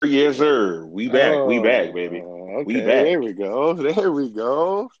yes, sir. We back. We back, baby. We Okay. There back. we go. There we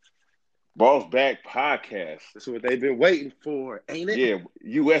go. Boss Back Podcast. That's what they've been waiting for, ain't it? Yeah,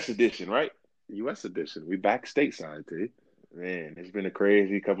 U.S. edition, right? U.S. edition. We back stateside, T. Man, it's been a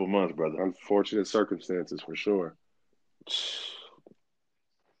crazy couple months, brother. Unfortunate circumstances for sure.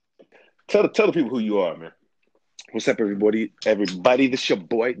 Tell the people who you are, man. What's up, everybody? Everybody, this your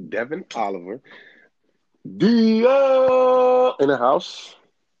boy Devin Oliver. Dio in the house.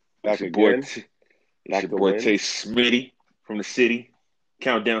 Back It's your again. It's your boy Tay Smitty from the city,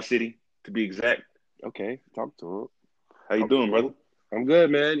 Countdown City to be exact. Okay, talk to him. How you doing, brother? I'm good,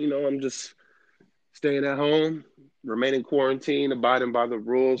 man. You know, I'm just staying at home, remaining quarantined, abiding by the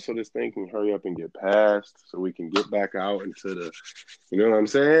rules so this thing can hurry up and get passed so we can get back out into the, you know what I'm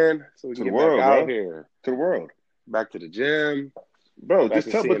saying? So we can get back out here. To the world. Back to the gym. Bro,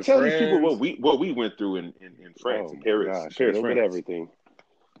 just tell these people what we went through in France and Paris. Gosh, Paris, a little France. bit everything.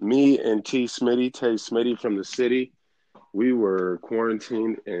 Me and Tay Smitty from the city, we were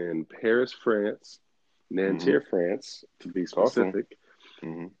quarantined in Paris, France, Nanterre, France, to be specific.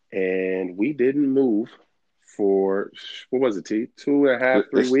 Mm-hmm. And we didn't move for, what was it, T?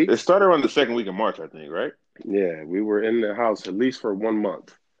 2.5, 3 weeks? It started around the second week of March, I think, right? Yeah, we were in the house at least for 1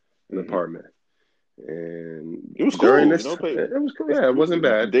 month, an apartment. And it was cool. During this, it was cool. Yeah, it wasn't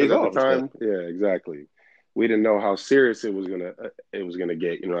bad. Days at off the time, yeah, exactly. We didn't know how serious it was gonna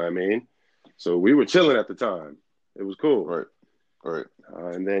get. You know what I mean? So we were chilling at the time. It was cool. Right.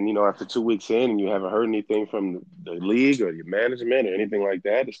 And then, you know, after 2 weeks in and you haven't heard anything from the league or your management or anything like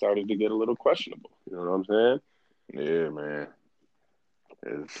that, it started to get a little questionable. You know what I'm saying? Yeah, man.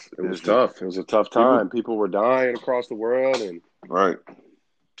 It was tough. It was a tough time. People were dying across the world, and right.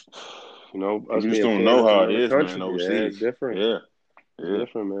 You know, us just don't know how it is, man. Overseas, yeah, it's different. It's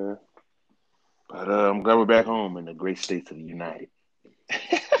different, man. But I'm glad we're back home in the great states of the United.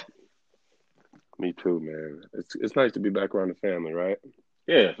 Me too, man. It's nice to be back around the family, right?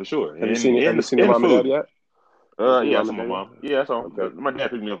 Yeah, for sure. Have you seen your mom and dad yet? Yeah, I saw my mom. Yeah, I saw. Okay. My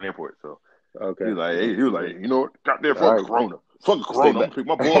dad picked me up at the airport, so okay. He was like, you know what? Got there for Corona. Fuck Corona. I'm gonna pick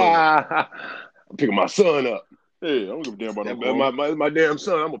my boy up. I'm picking my son up. Yeah, I don't give a damn about no Corona. My damn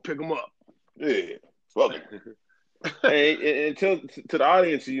son, I'm gonna pick him up. Yeah, fuck it. Hey, and tell to the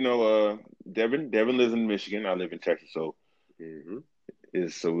audience, you know, Devin lives in Michigan. I live in Texas, so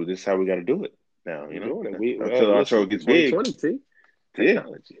this is how we got to do it now. You know, until our show gets big.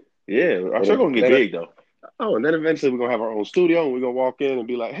 Technology. Yeah, our show gonna get big though. Oh, and then eventually we're gonna have our own studio, and we're gonna walk in and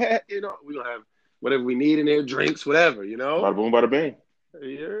be like, hey, you know, we're gonna have whatever we need in there, drinks, whatever, you know. Bada boom, bada bang.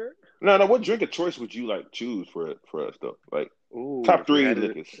 Yeah. No. What drink of choice would you like choose for us though? Like top 3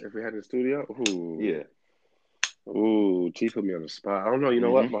 liquors. If we had in the studio, yeah. Ooh, T put me on the spot. I don't know. You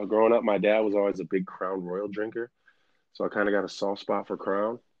know what? Growing up, my dad was always a big Crown Royal drinker, so I kind of got a soft spot for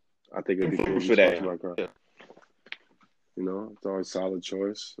Crown. I think it'd be cool for that. Yeah. You know, it's always a solid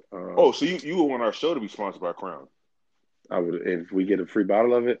choice. So you would want our show to be sponsored by Crown? I would, if we get a free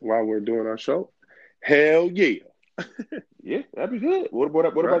bottle of it while we're doing our show. Hell yeah! Yeah, that'd be good. What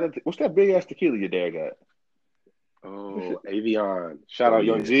about what's that big ass tequila your dad got? Oh, Avion. Shout out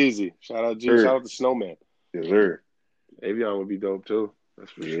Young Jeezy. Shout out Jeezy. Shout out the Snowman. Yes, sir. Avion would be dope too.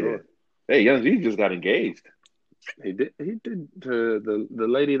 That's for sure. Hey, Young Jeezy just got engaged. He did to the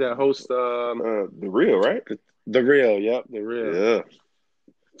lady that hosts The Real, right? The Real, yep, The Real. Yeah.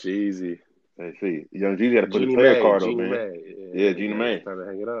 Jeezy. Let's see. Young Jeezy had to put his player card up, man. Yeah, Gina May. Time to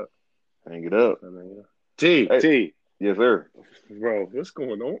hang it up. Hang it up. T. Yes, sir. Bro, what's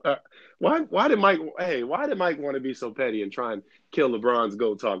going on? Why did Mike want to be so petty and try and kill LeBron's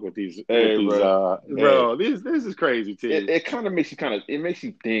GOAT talk with these? Bro, this is crazy, T. It kind of makes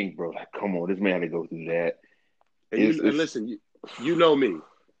you think, bro. Like, come on, this man had to go through that. And listen, you know me.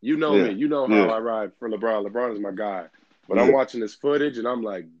 You know me. You know how I ride for LeBron. LeBron is my guy. But I'm watching this footage and I'm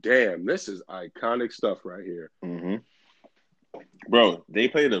like, damn, this is iconic stuff right here. Mm-hmm. Bro, they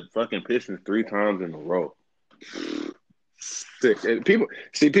played the fucking Pistons 3 times in a row. Sick. And people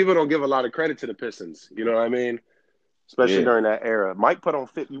don't give a lot of credit to the Pistons. You know what I mean? Especially during that era. Mike put on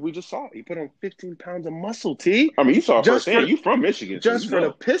we just saw it. He put on 15 pounds of muscle, T. I mean, you saw it firsthand. You from Michigan. Just for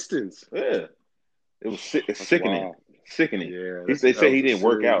the Pistons. Yeah. It was sickening. Wow. Sickening. Yeah, they say he didn't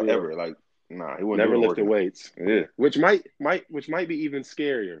work out ever. Like, nah, he wouldn't never lifted weights. Yeah. Which might be even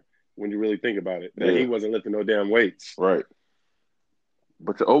scarier when you really think about it. That he wasn't lifting no damn weights. Right.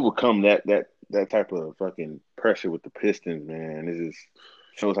 But to overcome that type of fucking pressure with the Pistons, man, this is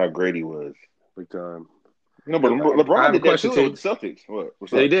shows how great he was. Big time. No, but LeBron did that too with the Celtics.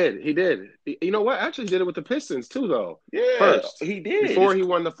 What's up? He did. You know what? Actually, he did it with the Pistons too, though. Yeah, first he did. Before he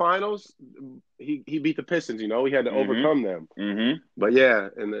won the finals, he beat the Pistons. You know, he had to overcome them. Mm-hmm. But yeah,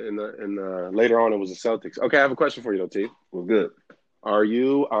 in the later on, it was the Celtics. Okay, I have a question for you, though, T. Well, good. Are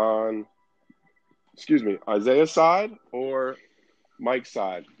you on, Isaiah's side or Mike's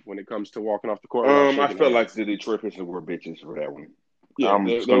side when it comes to walking off the court? I felt like the Detroit Pistons were bitches for that one. Yeah, I'm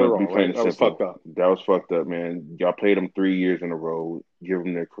just going to be playing it simple. That was fucked up. That was fucked up, man. Y'all played them 3 years in a row. Give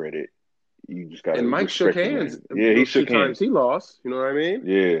them their credit. You just got to. And Mike shook hands. Yeah, he shook hands. He lost. You know what I mean?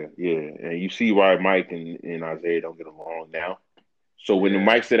 Yeah. And you see why Mike and Isaiah don't get along now. So when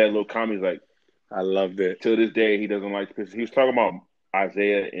Mike said that little comment, he's like, I loved it. To this day, he doesn't like the Pistons. He was talking about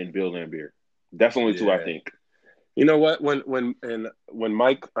Isaiah and Bill Laimbeer. That's only two, I think. You know what? When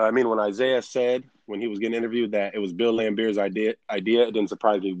Isaiah said when he was getting interviewed that it was Bill Laimbeer's idea, it didn't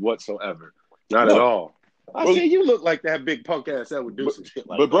surprise me whatsoever. Not at all. I said, you look like that big punk ass that would do some shit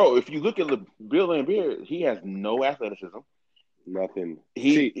like that. But bro, if you look at Bill Laimbeer, he has no athleticism. Nothing.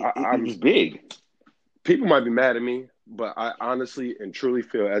 He's big. People might be mad at me, but I honestly and truly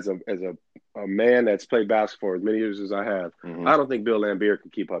feel as a man that's played basketball as many years as I have, I don't think Bill Laimbeer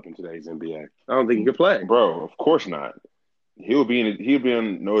can keep up in today's NBA. I don't think he can play. Bro, of course not. He'll be in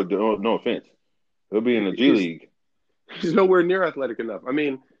no offense. He'll be in the G League. He's nowhere near athletic enough. I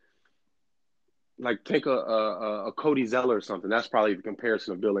mean, like take a Cody Zeller or something. That's probably the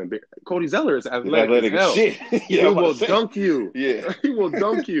comparison of Bill Laimbeer. Cody Zeller is athletic as hell. Shit. He will dunk you. Yeah. He will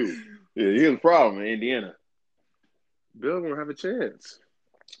dunk you. Yeah, here's the problem in Indiana. Bill won't have a chance.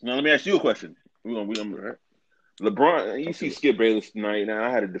 Now let me ask you a question. LeBron, you see Skip Bayless tonight. Now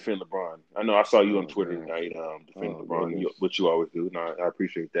I had to defend LeBron. I know I saw you on Twitter tonight defending LeBron, which you always do. Now I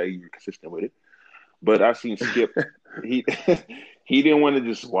appreciate that. You're consistent with it. But I seen Skip. he didn't want to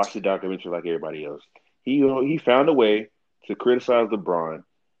just watch the documentary like everybody else. He found a way to criticize LeBron,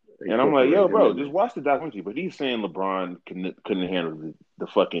 and I'm like, yo, bro, just watch the documentary. But he's saying LeBron couldn't handle the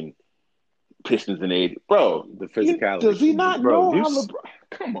fucking Pistons in the 80s. Bro, the physicality. Does he not know how LeBron?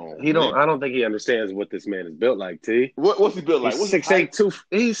 Come on, I don't think he understands what this man is built like. T. What's he built like?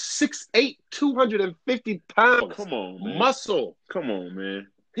 He's 6'8", 250 pounds. Come on, man. Muscle. Come on, man.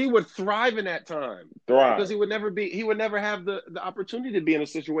 He would thrive in that time. Because he would never have the opportunity to be in a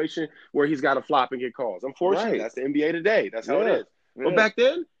situation where he's got to flop and get calls. Unfortunately, that's the NBA today. That's how it is. Yeah. But back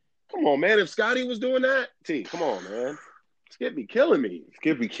then, come on, man. If Scotty was doing that, come on, man. Skip be killing me.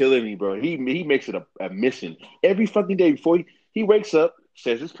 Skip be killing me, bro. He makes it a mission. Every fucking day before he wakes up,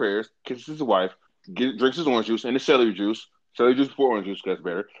 says his prayers, kisses his wife, drinks his orange juice and his celery juice before orange juice, because that's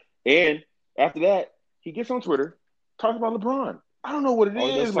better. And after that, he gets on Twitter, talks about LeBron. I don't know what it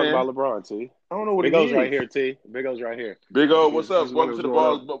is, man. Talk about LeBron, T. I don't know what Big it O's is. right here, T. Big O's right here. Big O, what's up? Welcome to the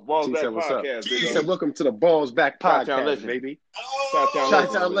Balls Back Podcast. He said, welcome to the Balls Back Podcast, baby.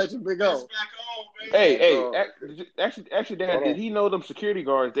 Chi-Town legend, Big O. Hey, actually, Dad, did he know them security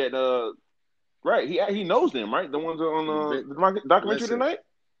guards that, right, he knows them, right? The ones on the documentary tonight?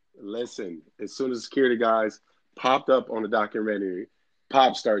 Listen, as soon as the security guys popped up on the documentary,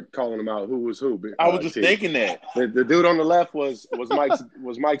 Pop started calling him out. Who was who? I was just thinking that the dude on the left was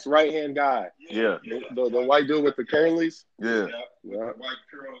Mike's right hand guy. Yeah, the white dude with the curlies. Yeah. White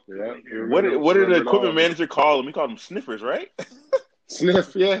curls. Yeah. What did the equipment manager call him? He called him Sniffers, right?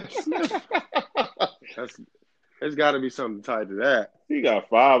 Sniff, yeah. Sniff. There's got to be something tied to that. He got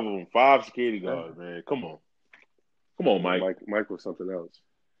 5 of them, 5 security guards, man. Come on, Mike. Mike was something else.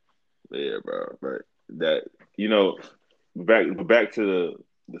 Yeah, bro. But that back to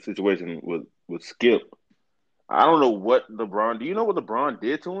the situation with Skip. I don't know what LeBron. Do you know what LeBron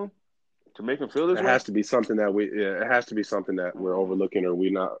did to him to make him feel this way? It has to be something that we're overlooking or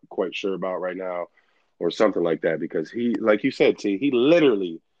we're not quite sure about right now, or something like that. Because he, like you said, T, he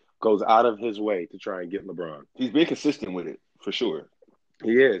literally goes out of his way to try and get LeBron. He's been consistent with it for sure.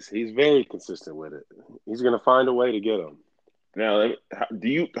 He is. He's very consistent with it. He's going to find a way to get him. Now,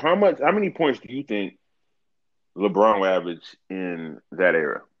 how many points do you think LeBron will average in that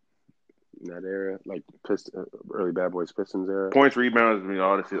era? In that era, like early Bad Boys Pistons era. Points, rebounds,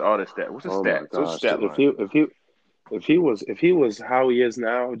 all that stat. What's the stat? What's the stat line? If he was how he is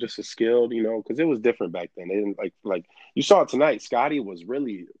now, just as skilled, because it was different back then. They didn't like you saw it tonight. Scotty was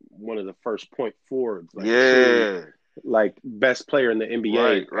really one of the first point forwards. Like best player in the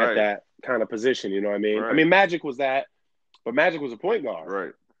NBA at that kind of position. You know what I mean? Right. I mean, Magic was that, but Magic was a point guard.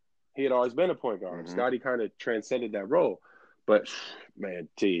 Right. He had always been a point guard. Mm-hmm. Scotty kind of transcended that role. But, man,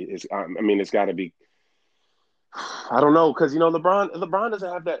 it's got to be – I don't know, because, LeBron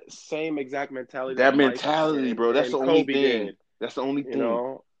doesn't have that same exact mentality. That mentality, bro. That's the only thing. That's the only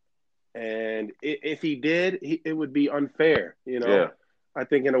thing. And And if he did, it would be unfair, Yeah. I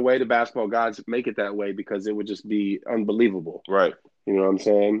think in a way the basketball gods make it that way because it would just be unbelievable. Right. You know what I'm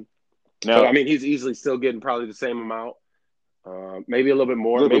saying? Now, but I mean, he's easily still getting probably the same amount, maybe a little bit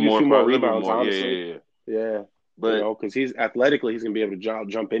more, maybe a few more rebounds, honestly. Yeah. But because he's athletically, he's gonna be able to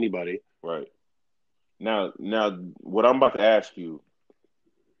jump anybody. Right. Now, what I'm about to ask you,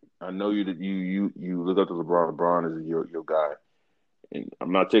 I know you look up to LeBron. LeBron is your guy, and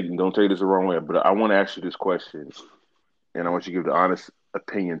don't take this the wrong way, but I want to ask you this question, and I want you to give the honest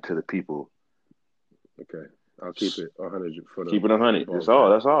opinion to the people. Okay, I'll keep it 100 for the. Keep it 100. That's all.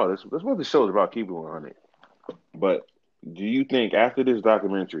 That's what the show is about. Keep it 100. But do you think after this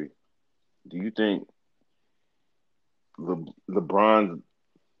documentary, do you think LeBron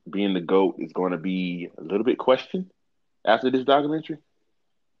being the GOAT is going to be a little bit questioned after this documentary?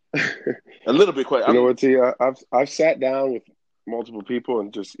 A little bit questioned. You know what, T? I've sat down with multiple people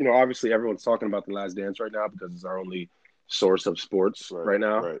and just, obviously everyone's talking about The Last Dance right now because it's our only source of sports right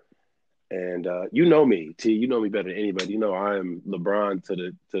now. Right. And you know me, T. You know me better than anybody. You know I am LeBron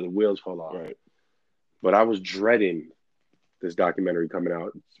to the wheels fall off. Right. But I was dreading this documentary coming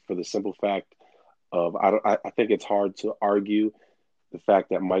out for the simple fact of I think it's hard to argue the fact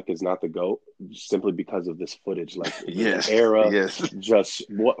that Mike is not the GOAT simply because of this footage, like yes, era, yes. Just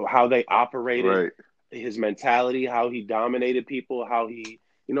how they operated, right. His mentality, how he dominated people, how he,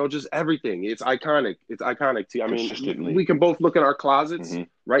 just everything. It's iconic. It's iconic too. I mean, we can both look at our closets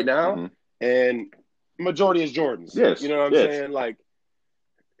right now, and majority is Jordans. Yes, you know what I'm saying? Like,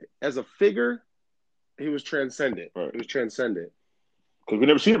 as a figure, he was transcendent. Right. He was transcendent because we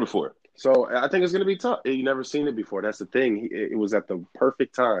never seen it before. So I think it's going to be tough. You never seen it before. That's the thing. It was at the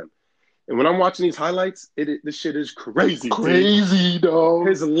perfect time. And when I'm watching these highlights, this shit is crazy. Crazy, dog.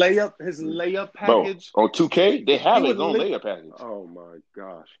 His layup package. Bro, on 2K, they have his own layup package. Oh, my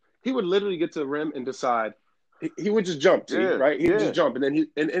gosh. He would literally get to the rim and decide. He would just jump, right? He would just jump. And then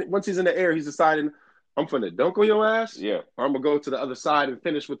and once he's in the air, he's deciding, I'm finna dunk on your ass. Yeah. Or I'm going to go to the other side and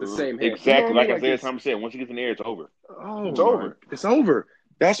finish with the same hand. Exactly. Like Isaiah Thomas said, once he gets in the air, it's over. Oh, it's over. It's over.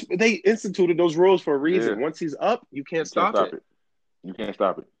 They instituted those rules for a reason. Yeah. Once he's up, you can't stop it. You can't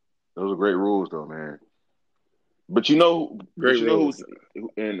stop it. Those are great rules, though, man. But and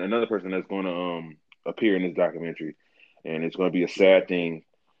another person that's going to appear in this documentary, and it's going to be a sad thing.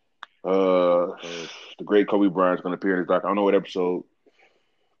 The great Kobe Bryant's going to appear in this doc. I don't know what episode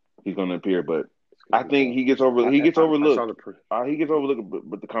he's going to appear, but I think he gets overlooked. He gets overlooked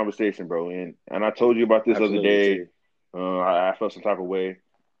with the conversation, bro. And I told you about this other day. I felt some type of way.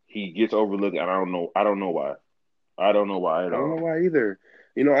 He gets overlooked, and I don't know why. I don't know why at all. I don't know why either.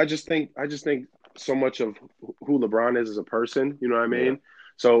 I just think so much of who LeBron is as a person. You know what I mean? Yeah.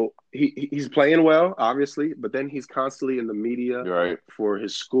 So he's playing well, obviously, but then he's constantly in the media for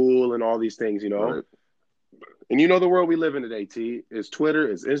his school and all these things. Right. And the world we live in today, T, is Twitter,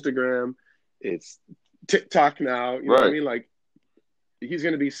 it's Instagram, it's TikTok now. You know what I mean? Like, he's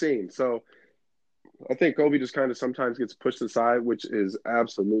going to be seen. So I think Kobe just kind of sometimes gets pushed aside, which is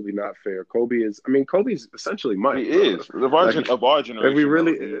absolutely not fair. Kobe's essentially Mike. He is of our generation. Of our generation. If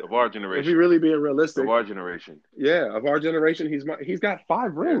we really being realistic, of our generation. Yeah, of our generation, he's got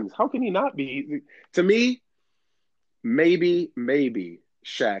 5 rings. How can he not be? To me, maybe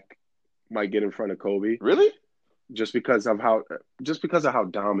Shaq might get in front of Kobe. Really? Just because of how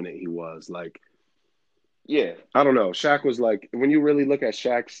dominant he was. Like, yeah, I don't know. Shaq was like, when you really look at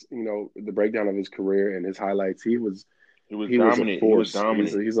Shaq's, the breakdown of his career and his highlights, he was dominant. A force. He was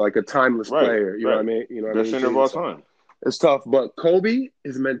dominant. He's like a timeless player. You know what I mean? Best center of all time. It's tough, but Kobe,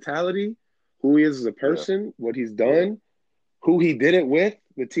 his mentality, who he is as a person, what he's done, who he did it with,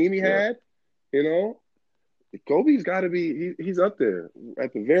 the team he had, Kobe's got to be. He's up there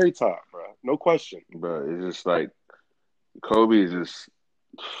at the very top, bro. No question. Bro, it's just like Kobe is just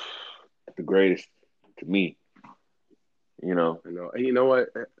the greatest. To me, I know. And you know what?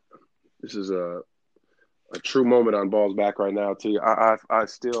 This is a true moment on Ball's back right now too. I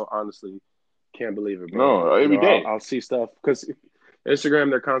still honestly can't believe it, bro. No, every day I'll see stuff because Instagram,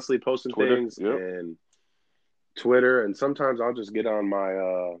 they're constantly posting Twitter, things and Twitter, and sometimes I'll just get on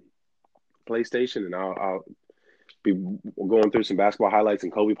my PlayStation and I'll be going through some basketball highlights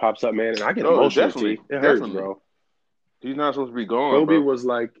and Kobe pops up, man, and I get emotional. It hurts, bro. He's not supposed to be gone. Kobe bro. was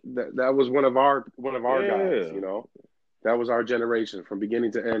like that. That was one of our guys. That was our generation from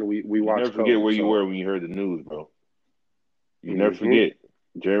beginning to end. We watched. Never forget where you were when you heard the news, bro. You never forget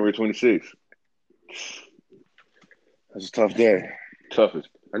January 26th. That's a tough day. Toughest.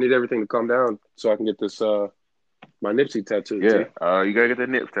 I need everything to calm down so I can get this my Nipsey tattoo. Yeah, you gotta get that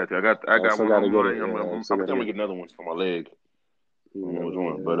Nips tattoo. I got one on mine. I'm gonna get another one for my leg.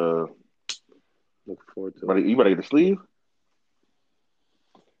 But Looking forward to it. You better get the sleeve?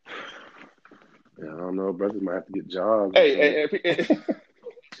 Yeah, I don't know. Brothers might have to get jobs. Hey.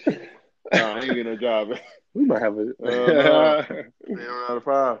 No, I ain't getting no job. We might have a. No. They don't out of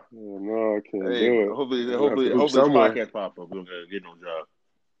 5. No, I can't do it. Hopefully this podcast pop up. We're gonna get no job.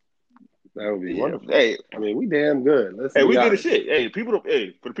 That would be wonderful. Hey, I mean, we damn good. We good as shit. Hey,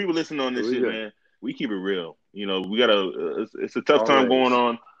 for the people listening on this shit, man, we keep it real. You know, we gotta. It's a tough time going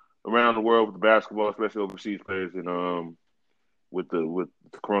on around the world with the basketball, especially overseas players, and with the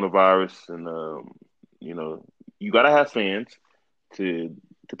coronavirus, and you know, you gotta have fans to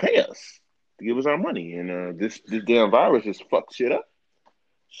pay us, to give us our money, and this damn virus just fucked shit up.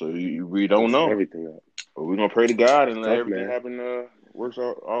 So we don't know everything up. But we're gonna pray to God and let everything happen. Works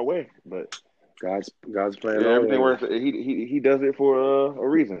our way, but God's plan. Yeah, everything works. He does it for a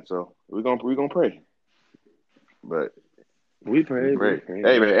reason. So we're gonna pray. But we pray.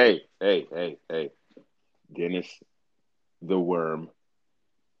 Hey, man, hey, Dennis the Worm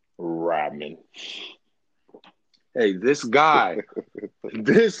Rodman. Hey, this guy,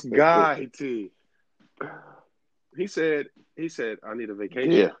 T. He said, I need a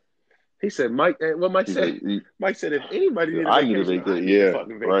vacation. Yeah. He said, Mike. What Mike said? Mike said, if anybody needs a vacation, I need a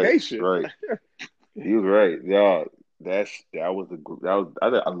fucking vacation. Right. He was right, y'all. I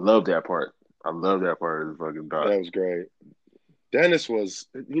love that part. I love that part of the fucking doc. That was great. Dennis was,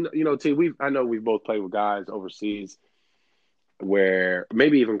 T. I know we've both played with guys overseas, where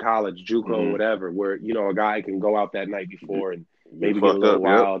maybe even college, JUCO, whatever, where a guy can go out that night before and maybe get a little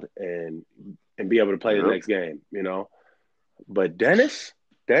wild and be able to play the next game. But Dennis.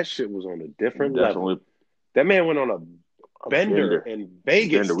 That shit was on a different level. That man went on a bender in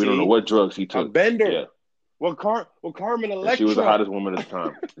Vegas. We don't know what drugs he took. A bender. Yeah. Well, Carmen Electra. She was the hottest woman at the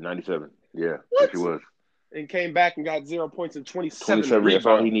time, 97. Yeah, she was. And came back and got 0 points in 27 rebounds. That's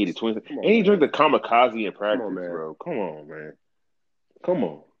all he needed. 27. And he drank the kamikaze in practice, bro. Come on, man. Come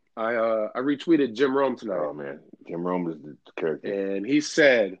on. I retweeted Jim Rome tonight. Oh, man. Jim Rome is the character. And he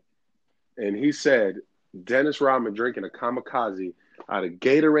said, Dennis Rodman drinking a kamikaze out of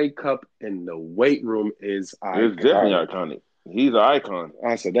Gatorade cup in the weight room is iconic. It's definitely iconic. He's an icon.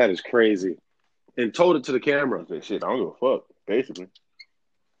 I said, that is crazy. And told it to the camera. I said, shit, I don't give a fuck, basically.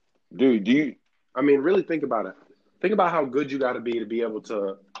 Dude, really think about it. Think about how good you got to be able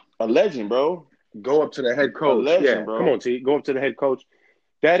to... A legend, bro. Go up to the head coach. A legend, bro. Come on, T. Go up to the head coach.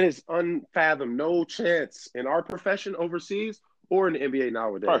 That is unfathomed. No chance in our profession overseas or in the NBA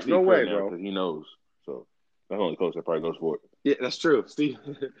nowadays. Probably no way, bro. He knows. So that's the only coach that probably goes for it. Yeah, that's true. Steve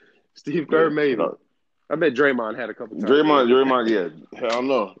Kerr, maybe. I bet Draymond had a couple times. Draymond, yeah. Hell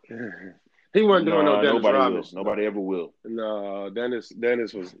no. He wasn't doing no Dennis Rodman. Nobody ever will. No, Dennis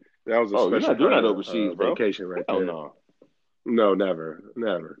was that was a special. You're not doing that overseas, bro. Vacation right there. No. No, never.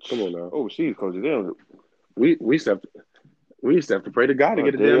 Come on now. Overseas, coach. We used to have to pray to God to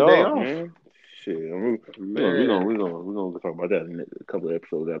get a damn day off. Man. Shit, we're gonna talk about that in a couple of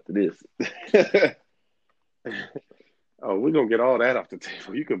episodes after this. Oh, we're going to get all that off the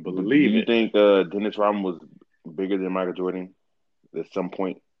table. You can believe it. Do you think Dennis Rodman was bigger than Michael Jordan at some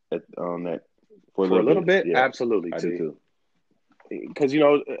point for a little bit? Yeah, absolutely. I do too. Because,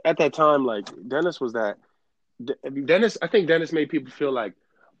 at that time, like, Dennis was that – I think Dennis made people feel like,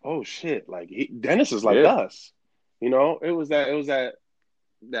 oh, shit, like, Dennis is like us. It was that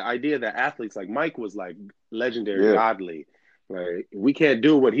the idea that athletes like Mike was like legendary, godly. Like, we can't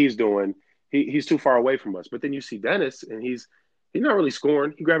do what he's doing. He's too far away from us. But then you see Dennis, and he's not really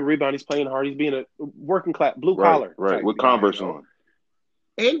scoring. He grabbed a rebound. He's playing hard. He's being a working class, blue collar. Right, with Converse on.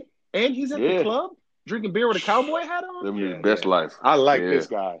 And he's at the club drinking beer with a cowboy hat on. Living his best life. I like this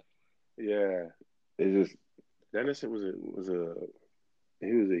guy. Yeah, it's just Dennis. It was a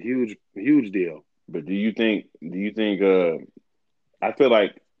huge deal. But do you think? I feel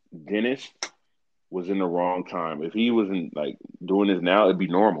like Dennis was in the wrong time. If he wasn't like doing this now, it'd be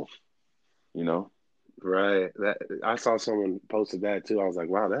normal. Right. That I saw someone posted that too. I was like,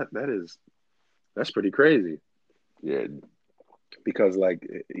 wow, that's pretty crazy. Yeah. Because like,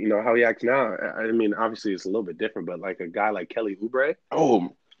 how he acts now, I mean, obviously it's a little bit different, but like a guy like Kelly Oubre.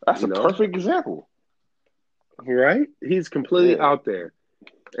 Oh, that's a perfect example. Right? He's completely out there.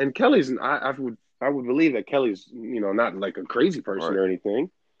 And Kelly's I would believe that Kelly's, not like a crazy person or anything.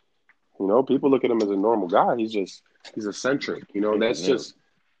 People look at him as a normal guy. He's eccentric. That's just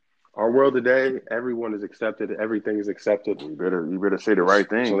our world today. Everyone is accepted. Everything is accepted. You better say the right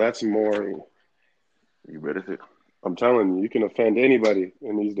thing. So that's more. You better say. I'm telling you, you can offend anybody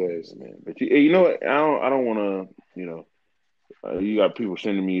in these days, man. But you know what? I don't want to. You got people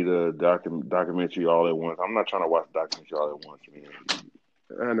sending me the documentary all at once. I'm not trying to watch the documentary all at once, man.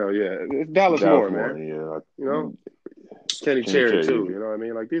 I know, yeah. Dallas Moore, man. Yeah. You know, Kenny Cherry too. You know what I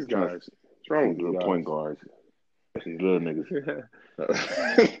mean? Like these guys. What's wrong with these point guards? These little niggas.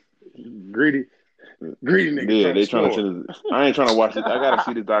 Greedy niggas. Yeah, they trying to. I ain't trying to watch it. I gotta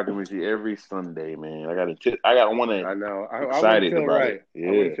see the documentary every Sunday, man. I got one that. I know. Excited about right. it. Yeah.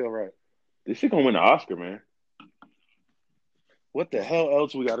 I wouldn't feel right. This shit gonna win the Oscar, man. What the hell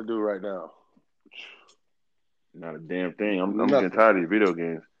else we got to do right now? Not a damn thing. I'm getting tired of these video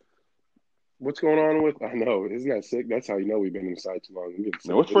games. What's going on with? I know. Isn't that sick? That's how you know we've been inside too long.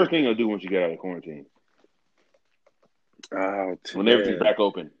 Now, what's the first thing you'll do once you get out of quarantine? When everything's back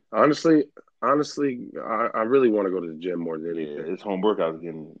open. Honestly, I really want to go to the gym more than anything. Yeah, it's home workouts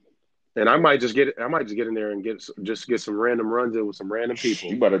again. And I might just get in there and get some random runs in with some random people.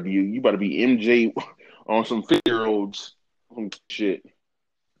 You better be MJ on some 50-year-olds shit.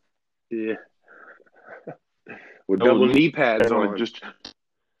 Yeah. With double knee pads on. Just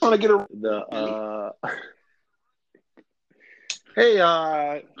trying to get Hey,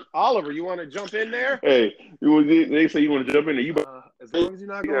 Oliver, you want to jump in there? Hey, they say you want to jump in there. You as long as you're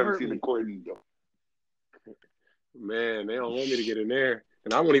not going to hurt me. The court. Man, they don't want me to get in there.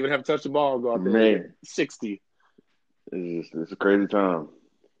 And I won't even have to touch the ball and go out there. Man. 60. It's a crazy time.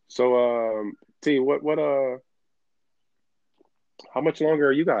 So, T, how much longer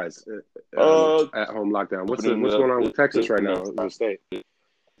are you guys at home lockdown? What's going on with Texas right now in the state?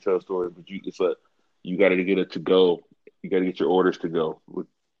 Tell stories, but you got to get it to go. You got to get your orders to go.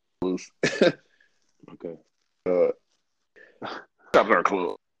 Okay. Shops are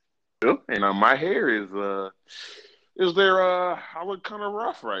closed. And my hair is I look kind of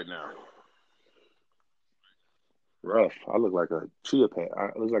rough right now. Rough. I look like a chia pet.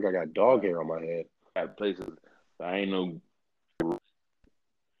 It looks like I got dog hair on my head. Got places I ain't no.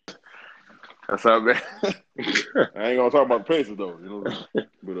 That's how bad. I ain't gonna talk about places though, you know.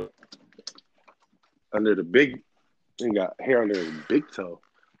 But under the big, you got hair under the big toe.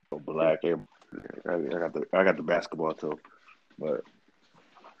 Black hair. I got the basketball toe, but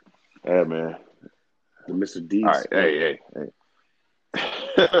yeah, man. Mr. D. All right, hey.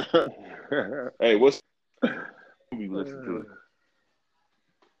 Hey, what's movie you listen to?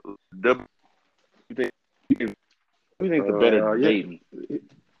 You think the better Baby?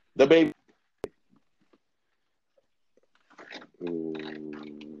 The Baby. Ooh,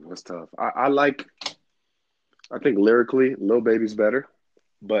 that's tough. I think lyrically, Lil Baby's better,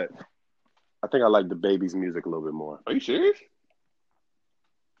 but I think I like the Baby's music a little bit more. Are you serious?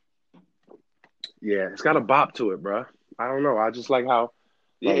 Yeah, it's got a bop to it, bro. I don't know. I just like how.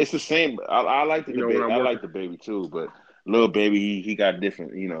 Yeah, it's the same. I like the Baby. I like the Baby too, but Lil Baby, he got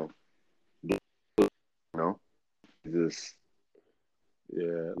different. Just.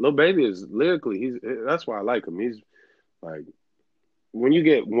 Yeah, Lil Baby is lyrically. That's why I like him. He's like, when you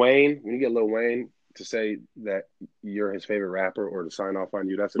get Lil Wayne to say that you're his favorite rapper or to sign off on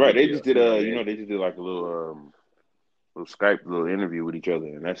you, that's right. They just did like a little Skype interview with each other,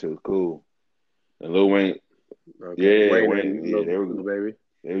 and that shit was cool. And Lil Wayne, Wayne, they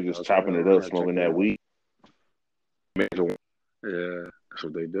were just chopping it up, smoking that weed. Yeah, that's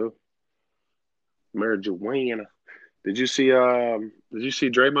what they do. Marijuana. Did you see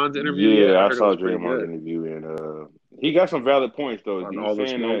Draymond's interview? Yeah, I saw Draymond's interview, and he got some valid points though.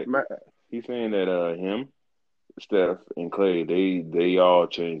 He's saying that him, Steph, and Clay, they all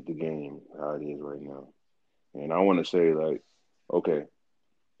changed the game how it is right now. And I want to say, like, okay,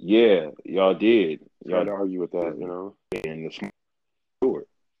 yeah, y'all did. Y'all to argue with that, you know. And the smoke.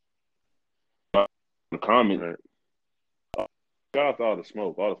 The comment, right. Shout out to All the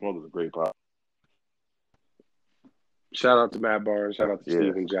Smoke. All the Smoke is a great podcast. Shout out to Matt Barnes. Shout out to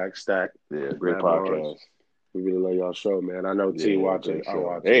Stephen Jack Stack. Yeah, great Matt podcast. Barnes. We really love y'all show, man. I know T watch it. I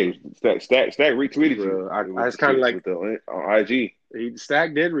watch it. Hey, Stack retweeted you. It's kind of like on IG.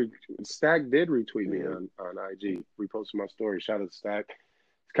 Stack did retweet me on IG. Reposted my story. Shout out to Stack.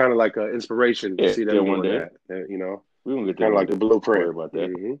 It's kind of like an inspiration to see them one day. You know, we gonna get kind of like the blueprint about that.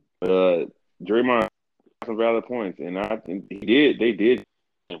 Mm-hmm. Draymond some valid points, and I think they did,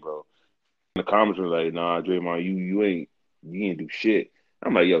 bro. In the comments were like, "Nah, Draymond, you ain't do shit."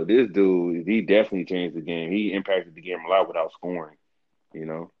 I'm like, yo, this dude, he definitely changed the game. He impacted the game a lot without scoring, you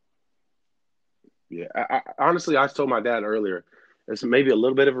know? Yeah, I honestly, I told my dad earlier, it's maybe a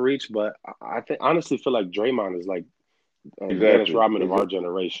little bit of a reach, but I honestly feel like Draymond is like Dennis Rodman of our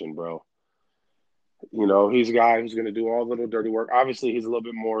generation, bro. You know, he's a guy who's going to do all the little dirty work. Obviously, he's a little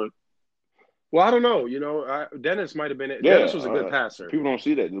bit more. Well, I don't know. You know, Dennis might have been. Dennis was a good passer. People don't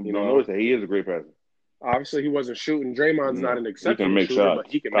see that. You don't notice that he is a great passer. Obviously, he wasn't shooting. Draymond's not an exceptional shooter, but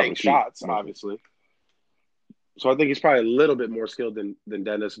he can make shots, obviously. So I think he's probably a little bit more skilled than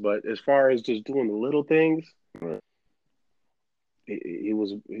Dennis. But as far as just doing the little things, right.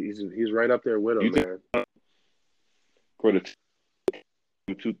 he's right up there with him, man. For the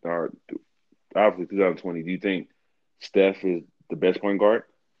obviously 2020, do you think Steph is the best point guard?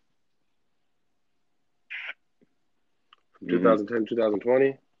 2010,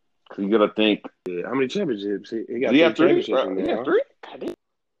 2020. So you gotta think. Yeah, how many championships? He got three championships in there. He got three.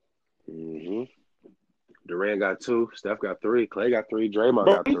 Mm-hmm. Durant got 2. Steph got 3. Clay got 3. Draymond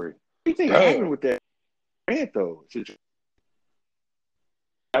got 3. What do you think happened with that Durant though?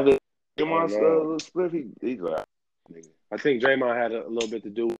 After Draymond's split, he's like, I think Draymond had a little bit to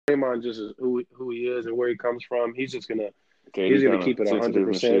do. Draymond just is who he is and where he comes from. He's just gonna he's gonna keep it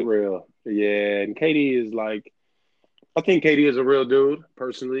 100% real. Yeah, and KD is like, I think KD is a real dude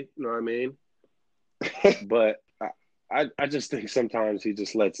personally. You know what I mean? But I just think sometimes he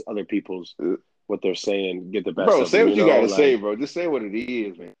just lets other people's what they're saying get the best. Bro, of say him, what you gotta say, bro. Just say what it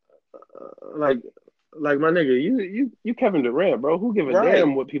is, man. Like my nigga, you Kevin Durant, bro. Who give a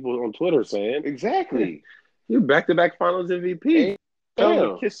damn what people on Twitter saying? Exactly. You back-to-back Finals MVP. Tell him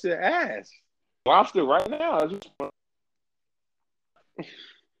to kiss your ass. Watch it right now.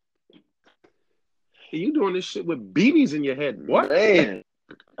 You doing this shit with BBs in your head? What? Man,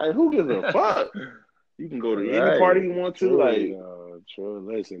 like, who gives a fuck? You can go to any party you want to.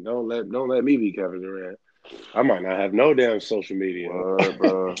 True. Listen, don't let me be Kevin Durant. I might not have no damn social media,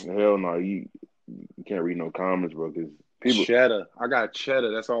 bro. Hell no, you can't read no comments, bro. Because people cheddar. I got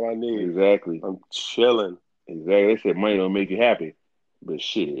cheddar. That's all I need. Exactly. I'm chilling. Exactly. They said money don't make you happy, but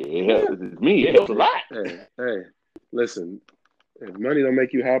shit, it helps me. It helps a lot. Hey, listen. If money don't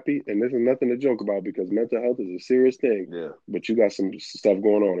make you happy, and this is nothing to joke about because mental health is a serious thing. Yeah. But you got some stuff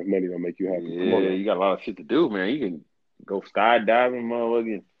going on if money don't make you happy. Yeah, come on, you got a lot of shit to do, man. You can go skydiving,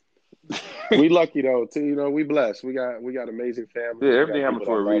 motherfucking. We lucky though, too. You know, we blessed. We got amazing family. Yeah, everything happens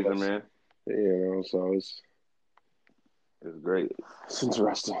for a reason, man. You know, so it's great. It's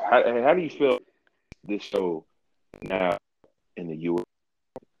interesting. How do you feel this show now in the U.S.?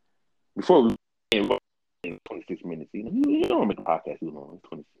 Before we in 26 minutes, you don't make a podcast too long,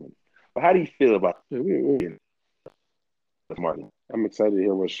 26 minutes. But how do you feel about the market? I'm excited to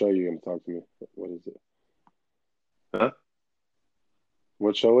hear what show you're going to talk to me. What is it? Huh?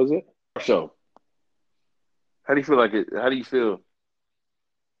 What show is it? Show. How do you feel like it? How do you feel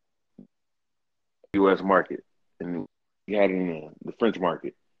U.S. market and you had it in the French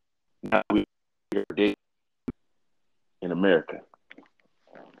market? Now we're in America.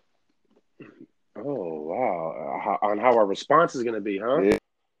 Oh wow! On how our response is going to be, huh? Yeah.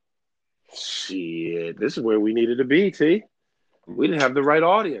 Shit, this is where we needed to be. T. We didn't have the right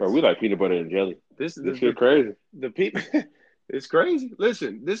audience. Bro, we like peanut butter and jelly. This shit crazy. The people, it's crazy.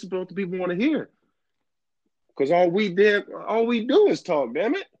 Listen, this is what the people want to hear. Because all we do is talk.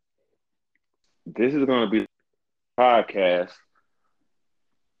 Damn it! This is going to be a podcast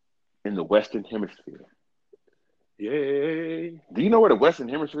in the Western Hemisphere. Yay! Do you know where the Western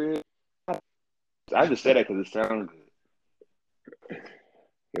Hemisphere is? I just said that because it sounds good.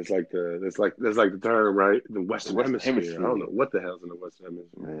 That's like the term, right? The Western Hemisphere. I don't know what the hell's in the Western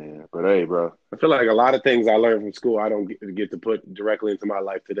Hemisphere. Man, but hey, bro. I feel like a lot of things I learned from school I don't get to put directly into my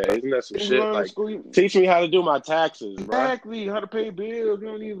life today. Isn't that some shit? Like, teach me how to do my taxes, bro. Exactly, how to pay bills. You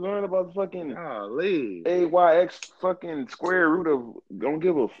don't need to learn about the fucking golly. AYX fucking square root of. Don't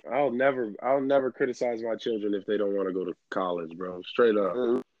give a. I'll never criticize my children if they don't want to go to college, bro. Straight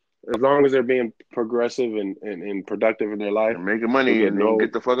up. As long as they're being progressive and productive in their life. And making money and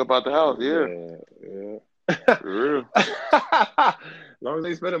get the fuck up out the house. Yeah. For real. As long as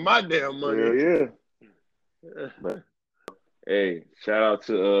they spending my damn money. Yeah. But, hey, shout out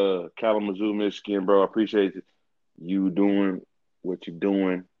to Kalamazoo, Michigan, bro. I appreciate you doing what you're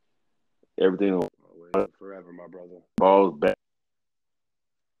doing. Everything forever, my brother. Balls back.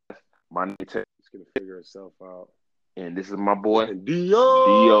 My name is It's gonna figure itself out. And this is my boy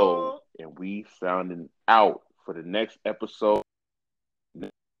Dio. And we sounding out for the next episode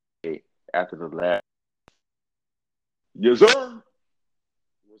after the last. Yes, sir.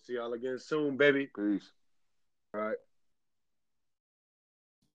 We'll see y'all again soon, baby. Peace. All right.